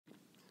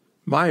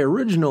My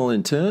original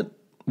intent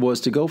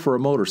was to go for a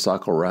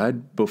motorcycle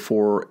ride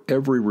before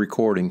every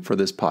recording for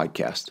this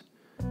podcast.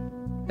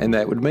 And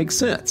that would make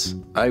sense.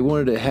 I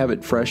wanted to have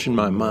it fresh in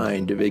my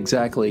mind of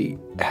exactly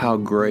how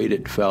great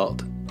it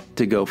felt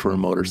to go for a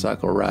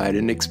motorcycle ride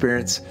and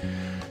experience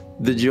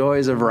the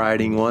joys of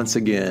riding once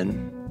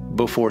again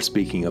before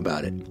speaking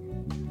about it.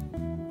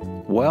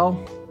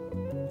 Well,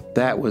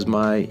 that was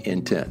my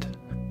intent.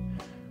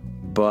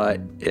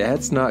 But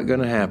that's not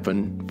going to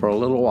happen for a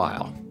little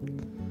while.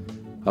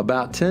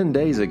 About 10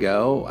 days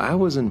ago, I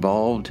was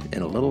involved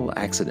in a little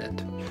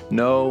accident.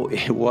 No,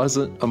 it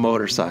wasn't a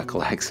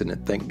motorcycle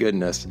accident, thank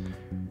goodness.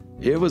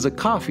 It was a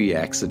coffee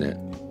accident.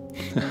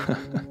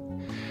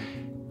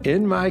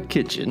 In my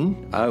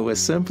kitchen, I was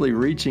simply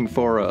reaching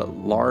for a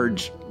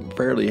large,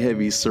 fairly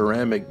heavy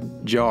ceramic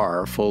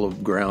jar full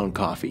of ground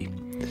coffee.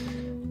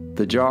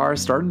 The jar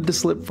started to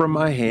slip from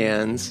my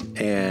hands,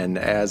 and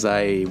as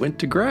I went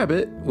to grab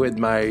it with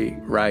my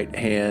right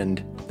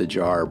hand, the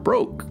jar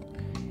broke.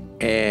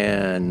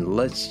 And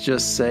let's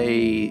just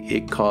say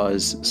it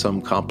caused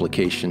some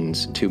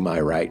complications to my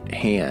right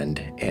hand,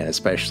 and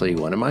especially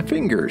one of my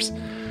fingers,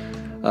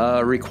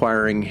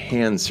 requiring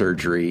hand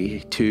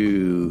surgery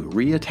to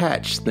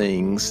reattach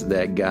things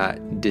that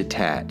got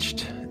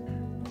detached.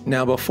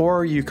 Now,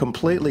 before you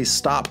completely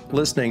stop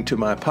listening to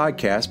my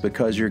podcast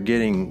because you're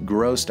getting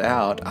grossed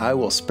out, I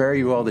will spare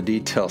you all the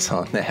details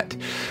on that.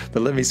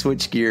 But let me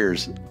switch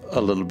gears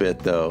a little bit,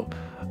 though.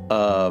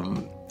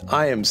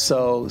 I am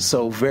so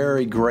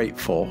very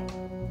grateful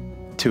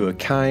to a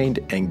kind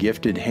and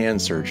gifted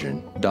hand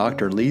surgeon,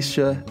 Dr.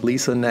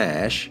 Lisa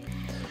Nash,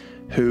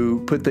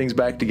 who put things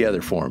back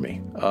together for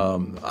me.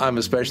 I'm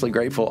especially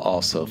grateful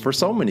also for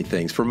so many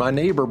things. For my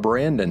neighbor,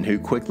 Brandon, who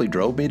quickly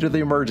drove me to the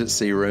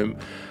emergency room.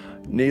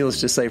 Needless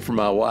to say, for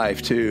my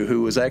wife, too,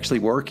 who was actually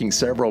working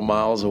several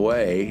miles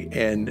away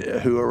and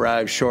who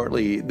arrived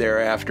shortly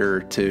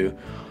thereafter to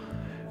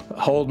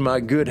hold my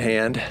good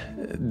hand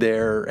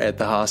there at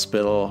the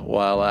hospital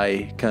while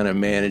I kind of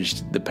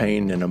managed the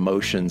pain and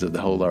emotions of the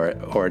whole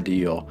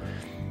ordeal.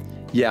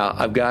 Yeah,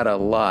 I've got a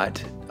lot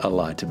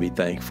to be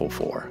thankful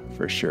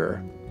for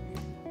sure.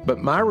 But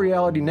my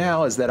reality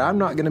now is that I'm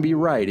not going to be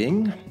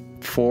writing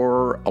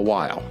for a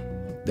while,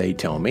 they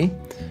tell me.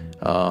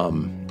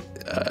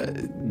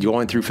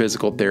 Going through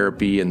physical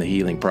therapy and the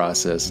healing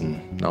process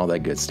and all that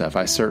good stuff,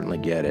 I certainly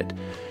get it.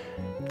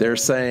 They're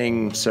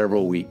saying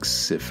several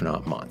weeks, if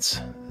not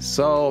months.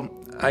 So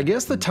I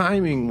guess the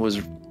timing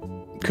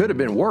could have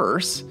been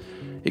worse.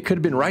 It could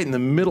have been right in the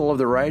middle of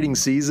the writing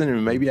season,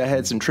 and maybe I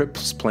had some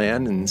trips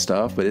planned and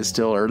stuff, but it's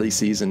still early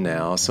season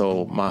now.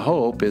 So my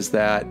hope is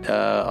that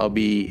I'll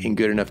be in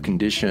good enough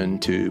condition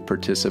to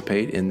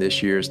participate in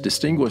this year's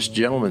Distinguished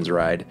Gentleman's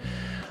Ride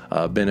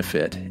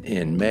benefit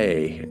in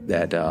May.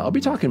 That I'll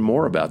be talking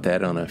more about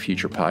that on a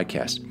future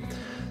podcast.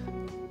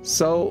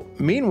 So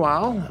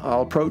meanwhile,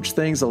 I'll approach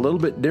things a little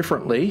bit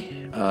differently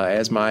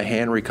as my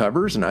hand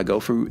recovers and I go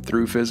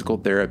through physical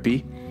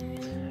therapy.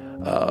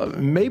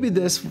 Maybe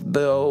this,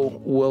 though,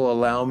 will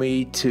allow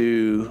me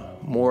to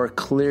more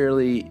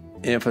clearly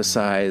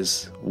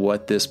emphasize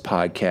what this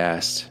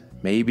podcast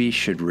maybe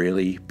should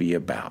really be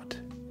about.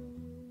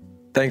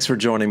 Thanks for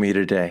joining me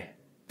today.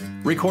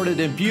 Recorded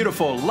in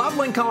beautiful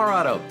Loveland,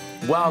 Colorado.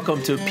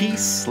 Welcome to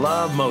Peace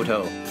Love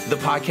Moto, the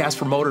podcast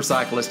for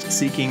motorcyclists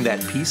seeking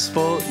that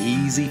peaceful,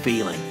 easy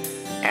feeling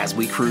as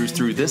we cruise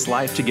through this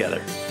life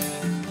together.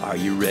 Are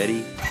you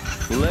ready?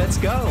 Let's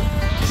go.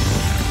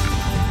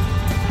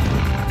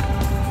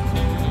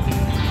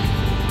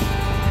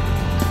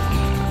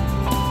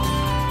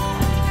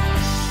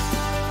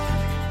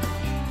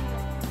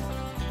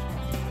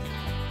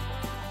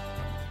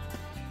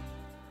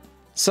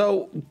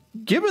 So,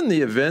 given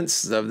the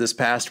events of this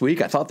past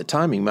week, I thought the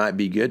timing might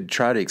be good to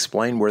try to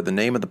explain where the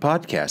name of the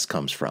podcast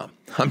comes from.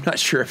 I'm not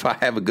sure if I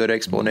have a good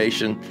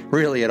explanation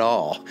really at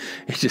all.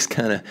 It just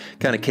kind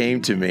of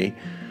came to me.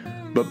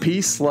 But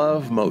Peace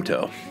Love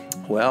Moto.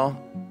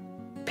 Well,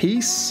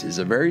 peace is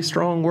a very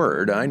strong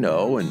word, I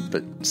know,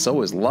 but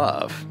so is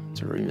love.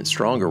 It's an even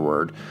stronger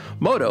word.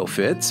 Moto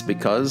fits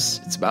because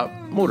it's about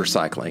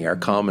motorcycling, our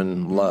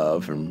common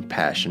love and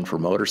passion for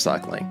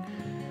motorcycling.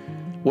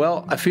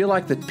 Well, I feel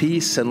like the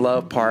peace and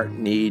love part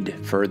need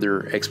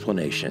further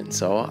explanation,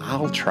 so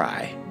I'll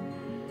try.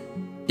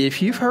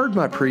 If you've heard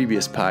my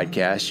previous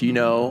podcast, you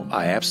know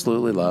I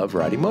absolutely love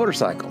riding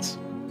motorcycles.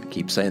 I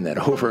keep saying that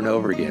over and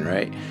over again,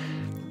 right?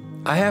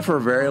 I have for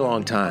a very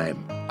long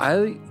time.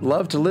 I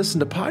love to listen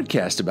to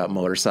podcasts about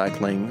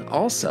motorcycling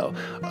also.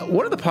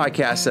 One of the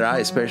podcasts that I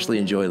especially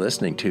enjoy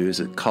listening to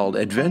is called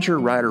Adventure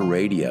Rider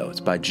Radio. It's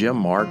by Jim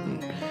Martin.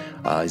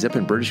 He's up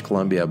in British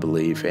Columbia, I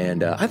believe,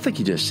 and I think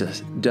he just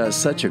does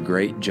such a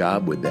great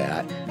job with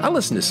that. I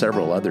listen to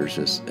several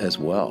others as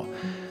well.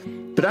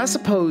 But I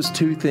suppose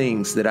two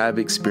things that I've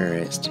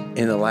experienced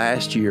in the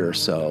last year or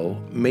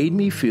so made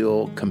me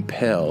feel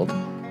compelled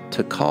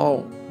to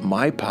call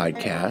my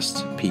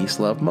podcast Peace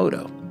Love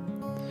Moto.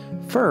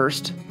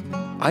 First,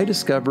 I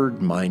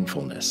discovered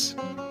mindfulness.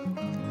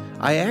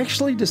 I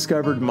actually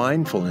discovered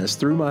mindfulness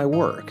through my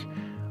work.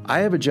 I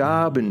have a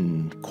job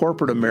in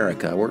corporate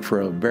America. I work for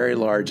a very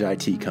large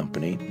IT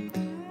company.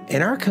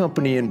 And our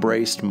company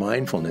embraced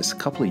mindfulness a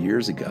couple of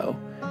years ago.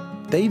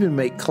 They even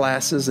make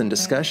classes and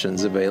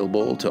discussions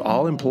available to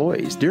all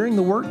employees during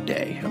the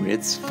workday. I mean,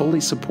 it's fully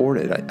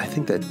supported. I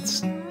think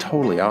that's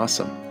totally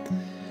awesome.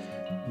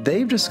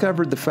 They've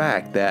discovered the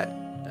fact that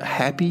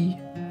happy,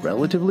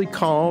 relatively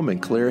calm,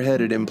 and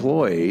clear-headed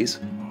employees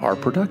are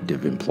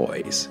productive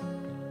employees.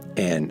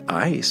 And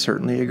I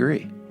certainly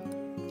agree.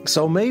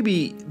 So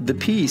maybe the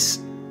peace,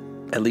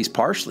 at least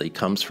partially,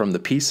 comes from the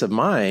peace of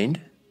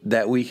mind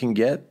that we can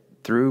get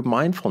through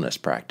mindfulness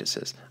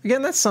practices.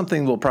 Again, that's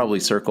something we'll probably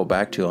circle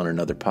back to on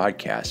another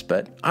podcast,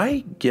 but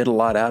I get a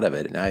lot out of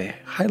it, and I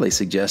highly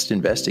suggest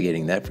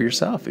investigating that for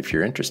yourself if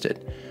you're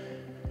interested.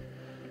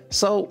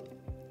 So,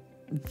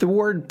 the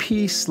word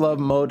Peace Love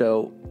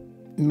Moto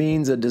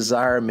means a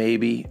desire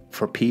maybe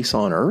for peace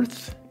on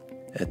earth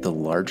at the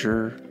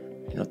larger,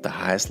 at the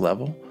highest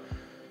level.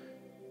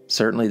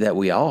 Certainly that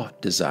we all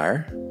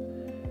desire.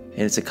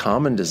 And it's a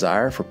common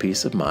desire for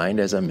peace of mind,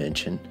 as I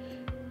mentioned.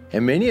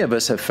 And many of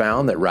us have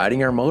found that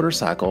riding our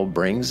motorcycle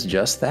brings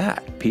just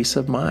that, peace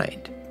of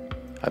mind.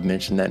 I've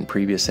mentioned that in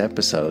previous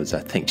episodes.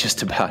 I think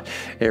just about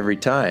every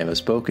time I've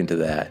spoken to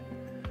that.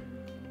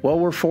 Well,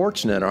 we're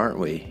fortunate, aren't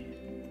we?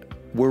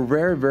 We're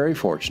very, very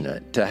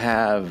fortunate to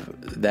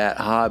have that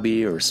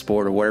hobby or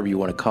sport or whatever you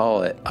want to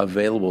call it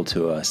available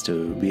to us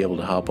to be able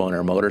to hop on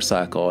our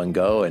motorcycle and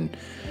go and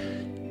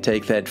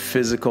take that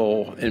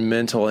physical and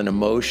mental and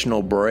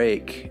emotional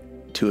break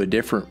to a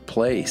different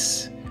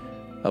place.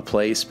 A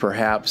place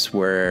perhaps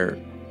where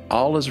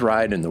all is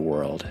right in the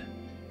world.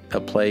 A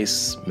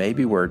place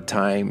maybe where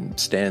time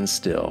stands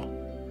still.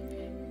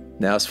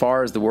 Now, as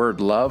far as the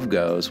word love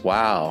goes,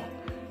 wow.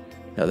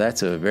 Now,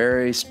 that's a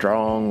very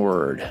strong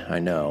word, I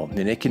know.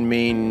 And it can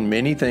mean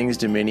many things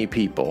to many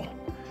people.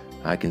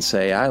 I can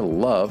say, I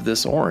love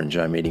this orange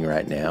I'm eating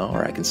right now,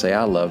 or I can say,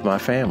 I love my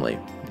family.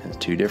 There's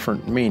two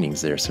different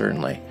meanings there,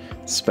 certainly.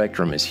 The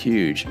spectrum is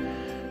huge.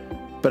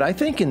 But I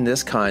think in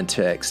this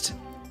context,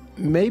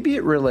 maybe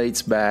it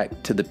relates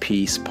back to the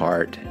peace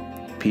part,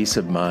 peace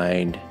of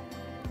mind.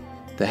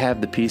 To have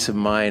the peace of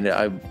mind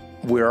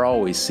we're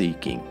always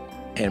seeking.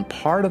 And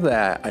part of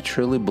that, I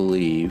truly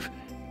believe,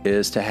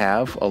 is to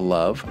have a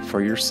love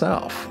for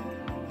yourself.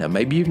 Now,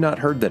 maybe you've not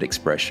heard that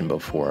expression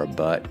before,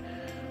 but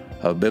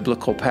a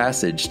biblical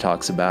passage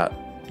talks about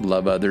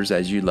love others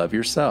as you love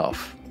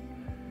yourself.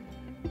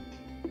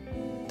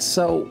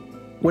 So,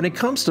 when it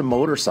comes to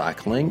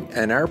motorcycling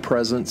and our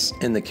presence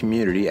in the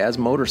community as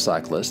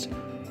motorcyclists,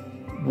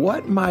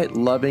 what might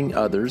loving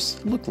others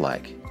look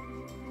like?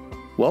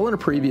 Well, in a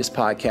previous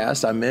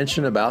podcast, I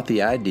mentioned about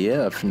the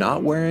idea of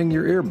not wearing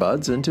your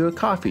earbuds into a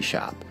coffee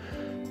shop,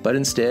 but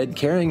instead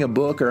carrying a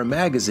book or a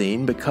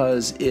magazine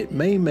because it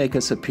may make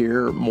us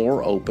appear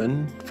more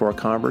open for a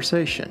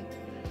conversation.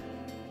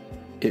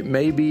 It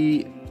may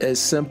be as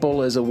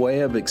simple as a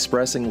way of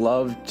expressing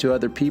love to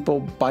other people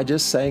by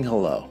just saying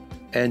hello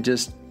and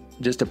just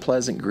a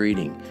pleasant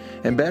greeting.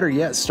 And better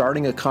yet,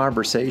 starting a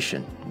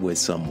conversation with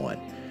someone.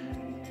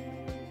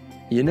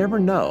 You never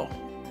know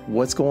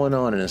what's going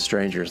on in a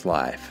stranger's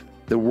life.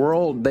 The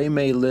world they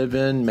may live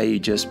in may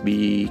just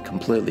be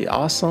completely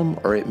awesome,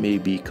 or it may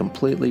be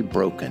completely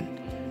broken.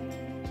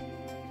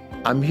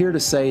 I'm here to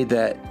say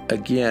that,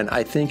 again,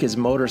 I think as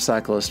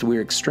motorcyclists,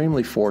 we're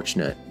extremely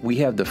fortunate. We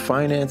have the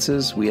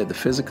finances, we have the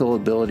physical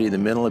ability, the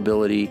mental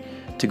ability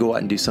to go out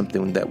and do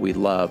something that we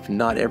love.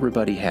 Not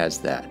everybody has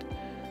that.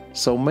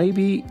 So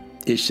maybe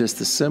it's just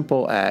the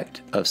simple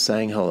act of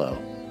saying hello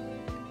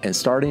and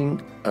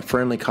starting a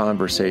friendly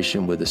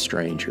conversation with a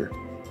stranger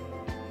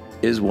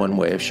is one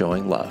way of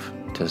showing love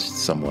to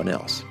someone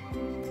else.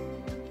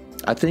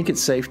 I think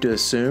it's safe to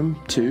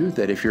assume, too,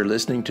 that if you're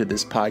listening to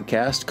this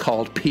podcast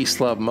called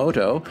Peace Love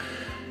Moto,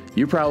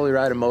 you probably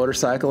ride a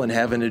motorcycle and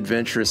have an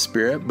adventurous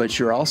spirit, but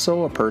you're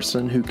also a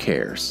person who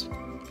cares.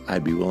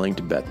 I'd be willing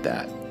to bet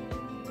that.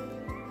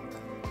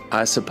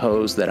 I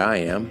suppose that I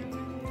am.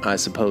 I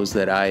suppose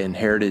that I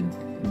inherited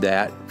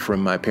that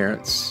from my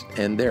parents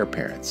and their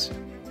parents.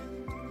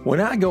 When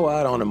I go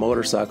out on a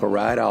motorcycle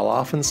ride, I'll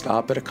often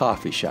stop at a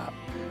coffee shop.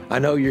 I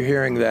know you're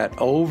hearing that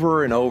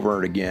over and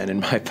over again in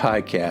my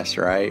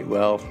podcast, right?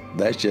 Well,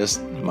 that's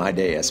just my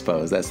day, I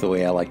suppose. That's the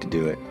way I like to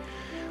do it.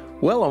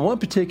 Well, on one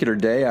particular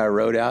day, I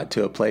rode out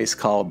to a place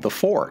called The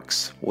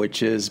Forks,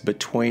 which is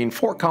between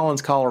Fort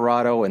Collins,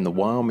 Colorado, and the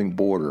Wyoming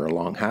border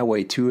along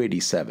Highway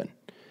 287.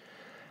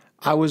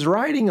 I was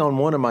riding on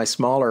one of my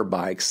smaller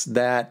bikes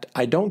that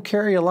I don't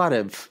carry a lot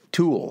of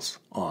tools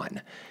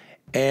on,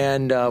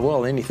 and,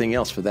 anything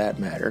else for that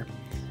matter.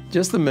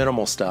 Just the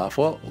minimal stuff.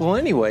 Well,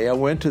 anyway, I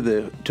went to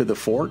the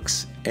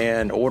Forks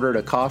and ordered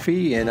a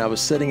coffee, and I was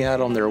sitting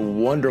out on their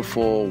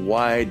wonderful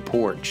wide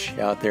porch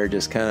out there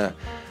just kind of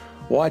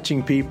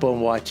watching people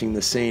and watching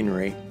the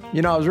scenery.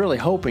 I was really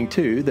hoping,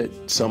 too, that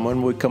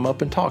someone would come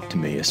up and talk to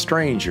me, a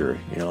stranger.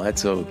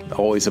 That's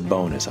always a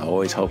bonus. I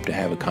always hope to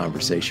have a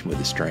conversation with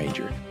a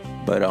stranger.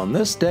 But on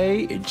this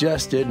day, it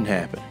just didn't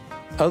happen.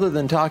 Other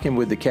than talking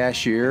with the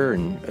cashier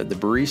and the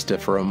barista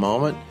for a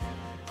moment,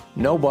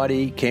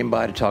 Nobody came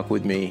by to talk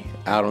with me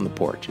out on the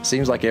porch. It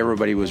seems like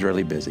everybody was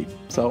really busy.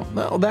 So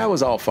well, that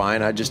was all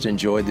fine. I just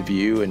enjoyed the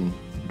view and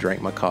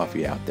drank my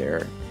coffee out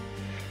there.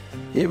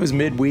 It was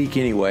midweek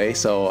anyway,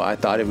 so I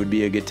thought it would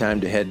be a good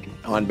time to head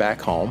on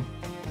back home.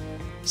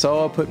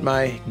 So I put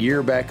my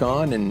gear back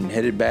on and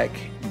headed back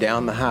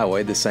down the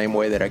highway the same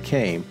way that I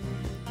came.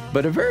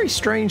 But a very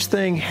strange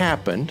thing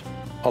happened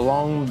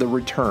along the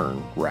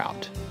return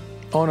route.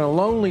 On a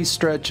lonely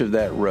stretch of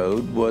that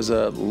road was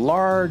a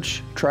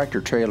large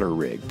tractor-trailer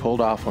rig pulled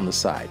off on the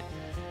side.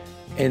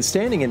 And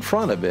standing in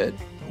front of it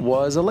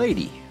was a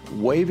lady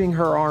waving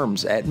her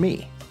arms at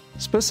me,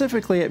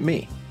 specifically at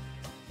me.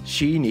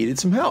 She needed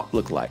some help,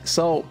 looked like.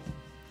 So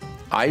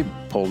I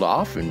pulled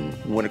off and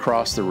went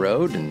across the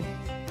road and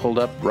pulled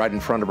up right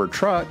in front of her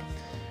truck.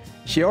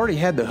 She already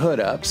had the hood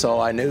up, so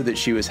I knew that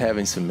she was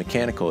having some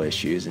mechanical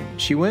issues. And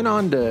she went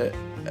on to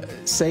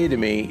say to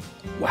me,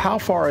 well, how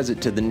far is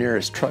it to the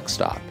nearest truck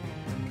stop?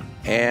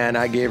 And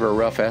I gave her a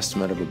rough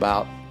estimate of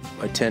about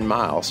 10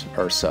 miles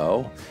or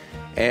so.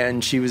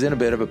 And she was in a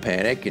bit of a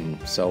panic, and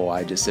so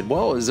I just said,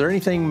 well, is there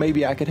anything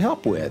maybe I could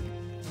help with?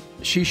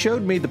 She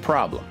showed me the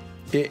problem.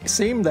 It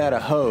seemed that a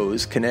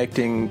hose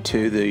connecting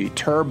to the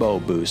turbo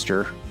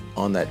booster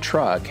on that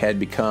truck had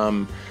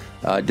become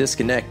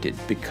disconnected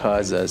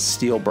because a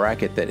steel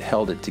bracket that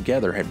held it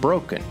together had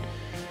broken.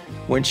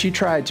 When she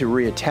tried to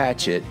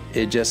reattach it,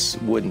 it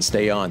just wouldn't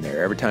stay on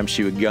there. Every time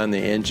she would gun the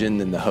engine,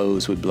 then the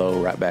hose would blow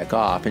right back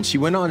off. And she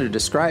went on to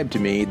describe to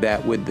me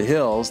that with the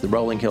hills, the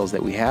rolling hills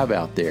that we have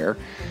out there,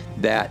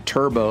 that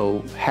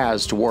turbo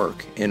has to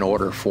work in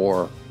order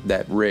for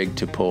that rig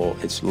to pull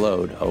its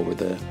load over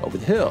the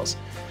hills.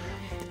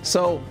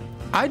 So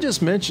I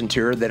just mentioned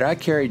to her that I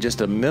carry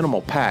just a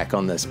minimal pack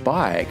on this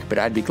bike, but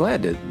I'd be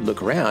glad to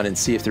look around and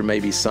see if there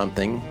may be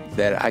something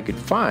that I could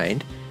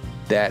find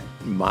that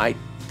might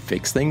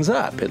fix things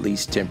up, at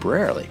least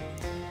temporarily.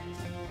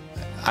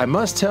 I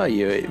must tell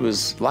you, it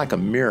was like a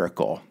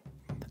miracle.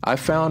 I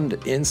found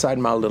inside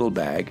my little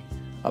bag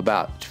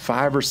about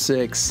 5 or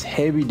 6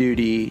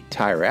 heavy-duty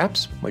tie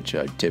wraps, which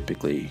I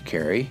typically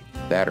carry,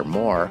 that or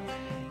more,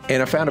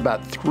 and I found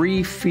about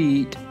 3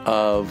 feet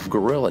of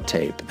Gorilla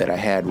Tape that I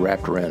had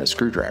wrapped around a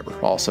screwdriver,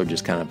 also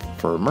just kind of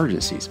for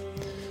emergencies.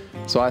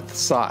 So I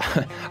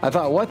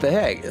thought, what the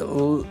heck?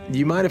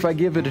 You mind if I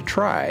give it a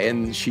try?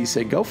 And she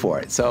said, go for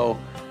it. So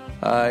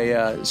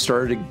I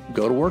started to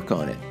go to work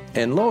on it.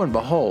 And lo and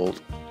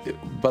behold,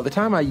 by the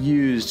time I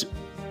used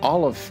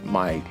all of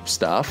my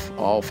stuff,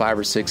 all 5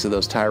 or 6 of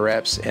those tie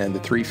wraps and the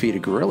 3 feet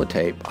of Gorilla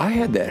Tape, I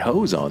had that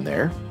hose on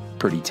there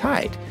pretty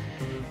tight.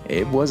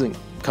 It wasn't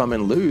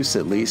coming loose,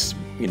 at least,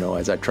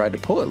 as I tried to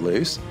pull it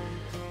loose.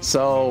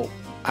 So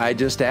I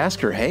just asked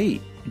her, hey,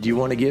 do you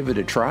want to give it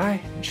a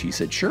try? And she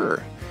said,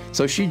 sure.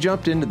 So she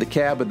jumped into the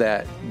cab of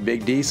that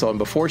big diesel, and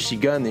before she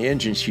gunned the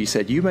engine, she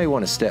said, you may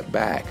want to step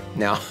back.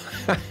 Now,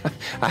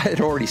 I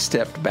had already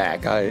stepped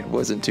back. I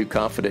wasn't too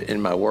confident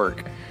in my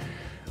work.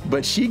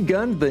 But she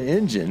gunned the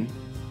engine,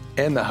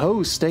 and the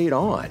hose stayed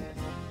on.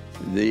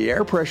 The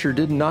air pressure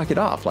didn't knock it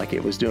off like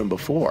it was doing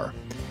before.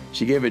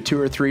 She gave it 2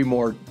 or 3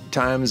 more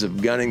times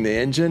of gunning the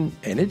engine,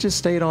 and it just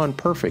stayed on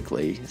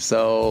perfectly.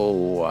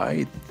 So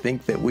I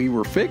think that we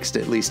were fixed,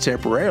 at least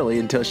temporarily,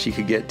 until she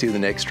could get to the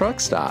next truck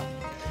stop.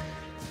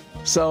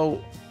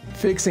 So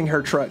fixing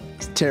her truck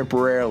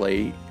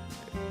temporarily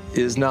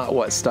is not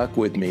what stuck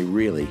with me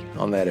really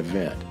on that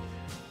event.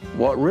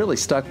 What really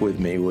stuck with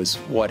me was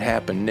what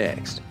happened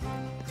next.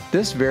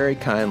 This very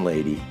kind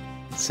lady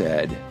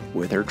said,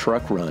 with her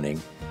truck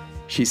running,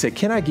 she said,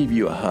 can I give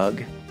you a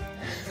hug?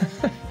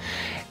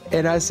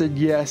 And I said,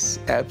 yes,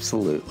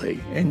 absolutely.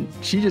 And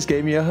she just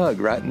gave me a hug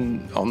right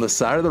on the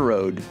side of the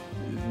road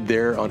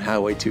there on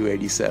Highway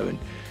 287.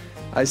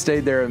 I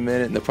stayed there a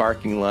minute in the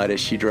parking lot as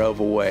she drove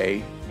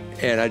away,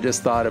 and I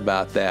just thought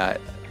about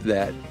that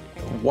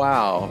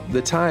wow,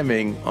 the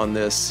timing on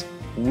this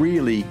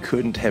really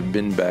couldn't have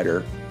been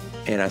better,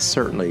 and I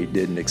certainly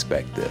didn't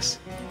expect this.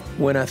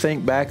 When I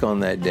think back on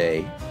that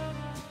day,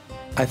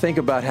 I think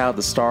about how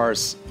the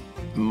stars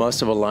must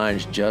have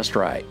aligned just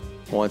right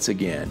once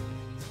again.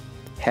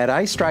 Had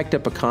I striked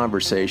up a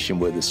conversation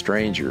with a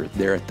stranger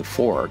there at the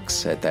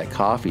Forks at that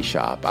coffee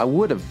shop, I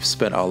would have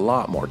spent a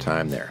lot more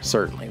time there,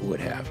 certainly would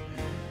have.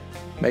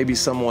 Maybe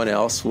someone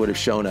else would have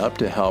shown up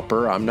to help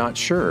her, I'm not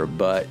sure,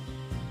 but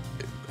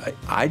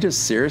I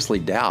just seriously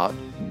doubt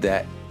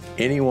that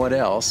anyone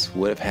else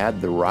would have had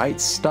the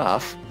right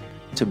stuff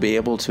to be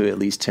able to at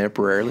least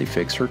temporarily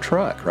fix her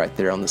truck right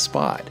there on the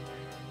spot.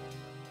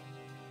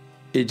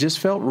 It just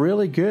felt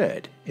really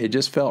good. It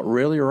just felt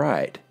really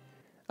right.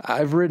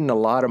 I've ridden a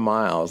lot of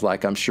miles,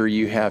 like I'm sure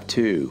you have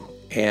too,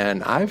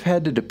 and I've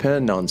had to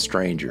depend on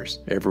strangers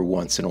every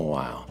once in a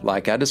while.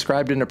 Like I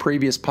described in a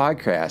previous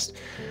podcast,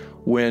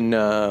 when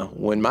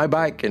my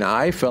bike and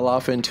I fell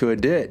off into a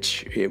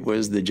ditch, it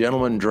was the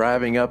gentleman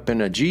driving up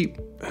in a Jeep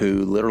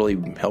who literally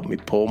helped me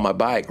pull my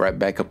bike right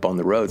back up on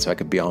the road so I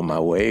could be on my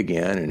way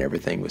again and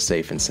everything was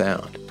safe and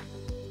sound.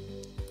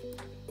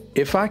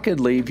 If I could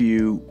leave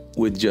you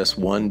with just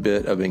one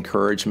bit of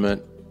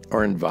encouragement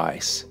or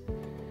advice,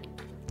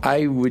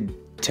 I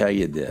would tell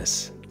you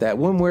this, that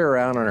when we're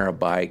out on our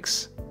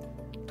bikes,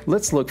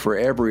 let's look for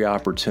every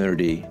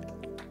opportunity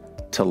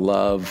to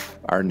love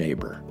our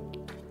neighbor,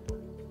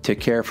 to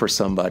care for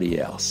somebody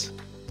else.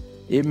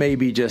 It may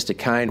be just a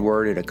kind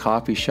word at a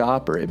coffee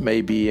shop, or it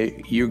may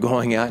be you're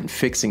going out and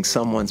fixing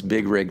someone's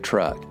big rig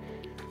truck.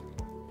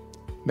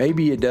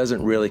 Maybe it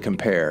doesn't really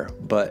compare,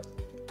 but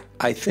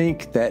I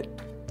think that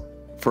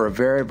for a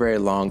very, very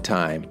long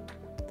time,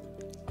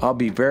 I'll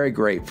be very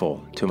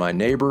grateful to my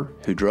neighbor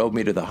who drove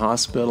me to the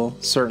hospital,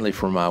 certainly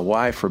for my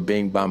wife for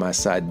being by my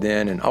side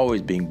then and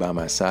always being by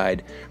my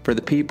side, for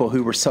the people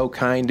who were so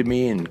kind to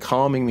me and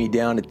calming me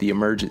down at the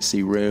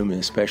emergency room, and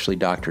especially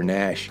Dr.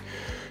 Nash,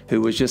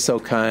 who was just so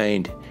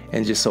kind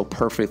and just so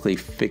perfectly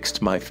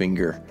fixed my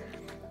finger.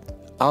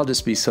 I'll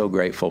just be so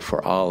grateful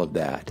for all of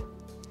that.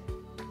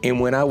 And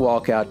when I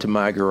walk out to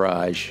my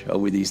garage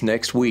over these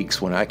next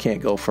weeks when I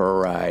can't go for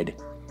a ride,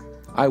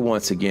 I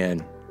once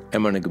again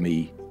am going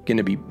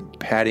to be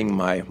patting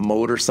my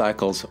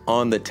motorcycles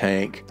on the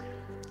tank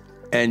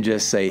and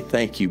just say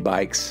thank you,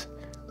 bikes,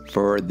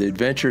 for the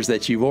adventures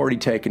that you've already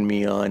taken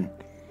me on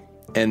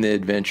and the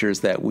adventures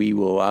that we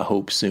will, I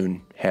hope,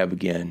 soon have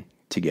again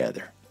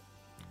together.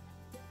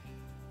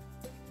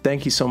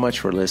 Thank you so much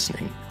for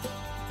listening.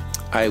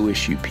 I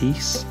wish you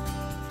peace.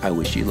 I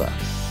wish you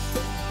love.